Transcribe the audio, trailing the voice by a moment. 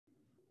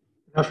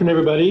Good afternoon,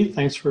 everybody.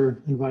 Thanks for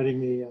inviting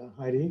me,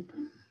 Heidi.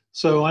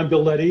 So I'm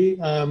Bill Leddy,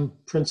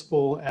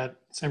 principal at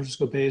San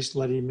Francisco-based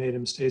Leddy,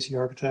 Maytum, Stacy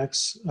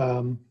Architects.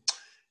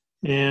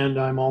 And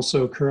I'm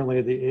also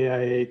currently the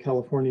AIA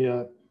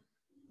California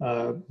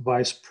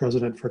Vice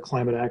President for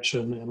Climate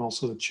Action and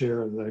also the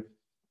chair of the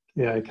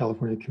AIA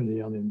California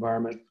Committee on the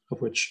Environment,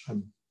 of which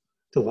I'm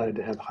delighted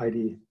to have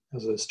Heidi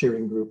as a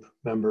steering group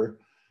member.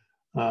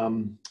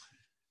 Let's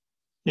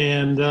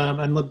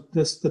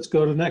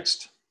go to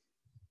next.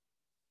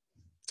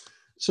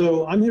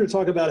 So I'm here to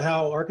talk about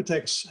how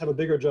architects have a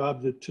bigger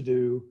job to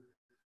do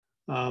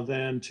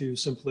than to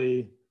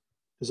simply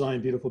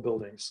design beautiful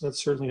buildings.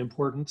 That's certainly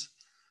important.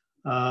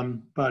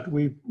 But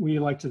we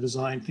like to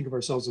think of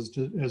ourselves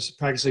as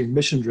practicing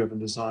mission-driven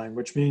design,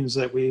 which means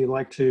that we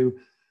like to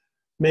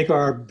make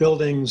our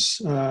buildings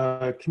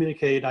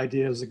communicate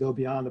ideas that go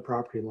beyond the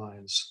property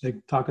lines. They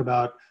talk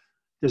about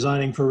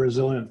designing for a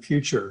resilient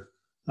future,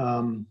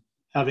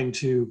 having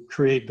to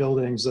create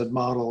buildings that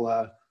model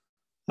a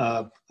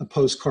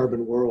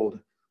post-carbon world,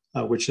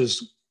 which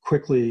is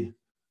quickly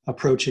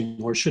approaching,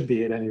 or should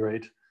be at any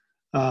rate.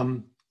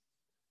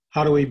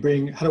 How do we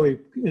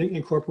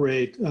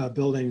incorporate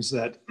buildings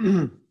that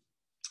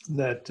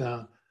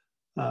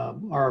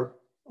are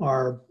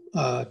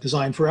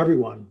designed for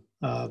everyone?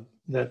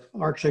 That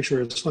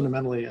architecture is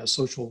fundamentally a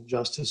social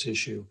justice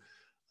issue.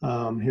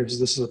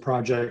 This is a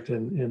project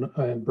in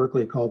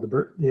Berkeley called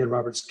the Ian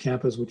Roberts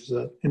Campus, which is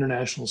an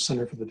international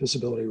center for the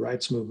disability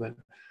rights movement.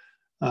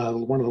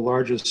 One of the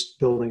largest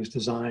buildings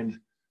designed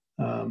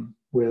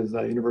with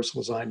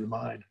universal design in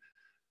mind.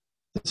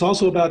 It's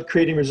also about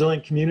creating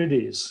resilient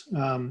communities.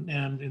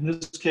 And in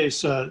this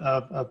case,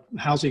 a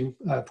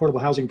affordable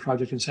housing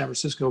project in San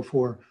Francisco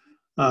for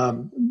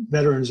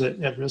veterans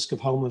at risk of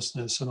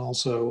homelessness and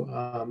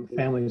also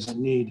families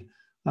in need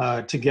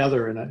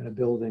together in a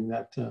building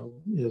that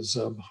is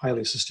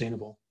highly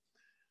sustainable.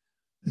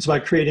 It's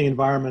about creating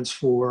environments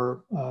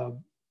for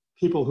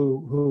people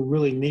who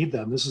really need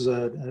them. This is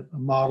a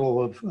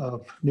model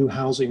of new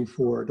housing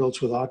for adults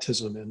with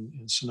autism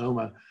in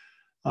Sonoma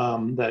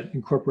that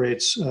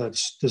incorporates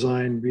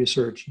design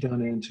research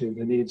done into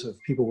the needs of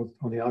people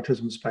on the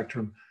autism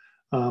spectrum.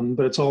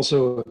 But it's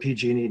also a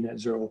PG&E net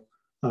zero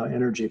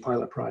energy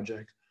pilot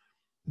project.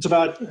 It's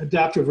about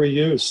adaptive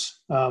reuse,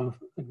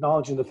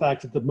 acknowledging the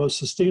fact that the most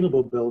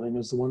sustainable building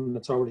is the one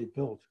that's already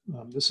built.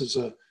 This is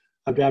a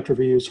adaptive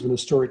reuse of an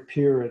historic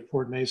pier at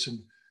Fort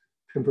Mason,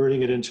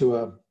 converting it into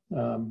a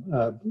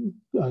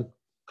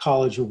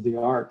College of the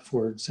Art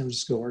for San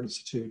Francisco Art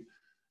Institute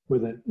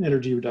with an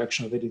energy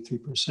reduction of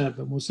 83%,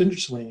 but most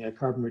interestingly, a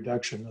carbon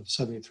reduction of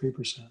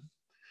 73%.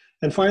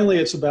 And finally,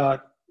 it's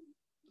about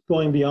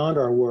going beyond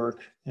our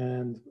work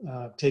and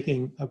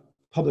taking a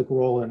public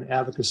role in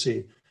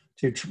advocacy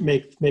to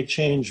make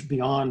change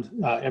beyond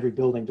every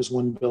building, just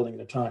one building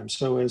at a time.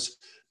 So as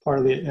part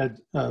of the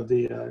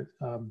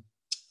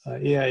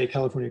AIA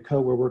California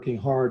Code, we're working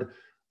hard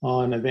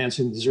on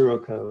advancing the Zero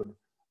Code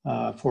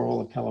for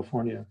all of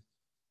California.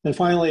 And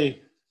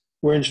finally,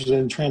 we're interested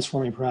in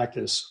transforming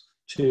practice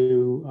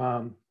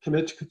to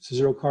commit to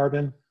zero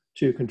carbon,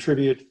 to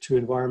contribute to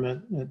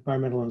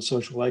environmental and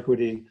social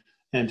equity,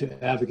 and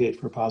to advocate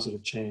for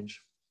positive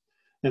change.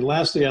 And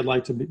lastly, I'd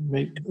like to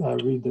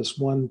read this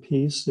one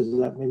piece. Is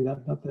that maybe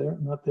not there?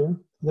 Not there?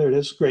 There it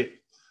is. Great.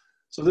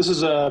 So this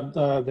is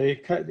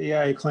the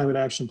AIA Climate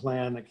Action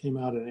Plan that came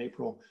out in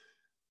April.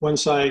 One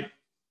site,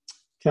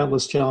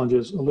 countless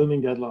challenges, a looming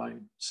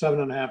deadline,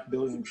 7.5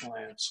 billion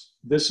clients.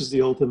 This is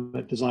the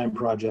ultimate design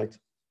project.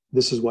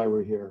 This is why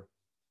we're here.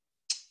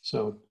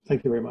 So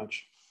thank you very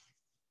much.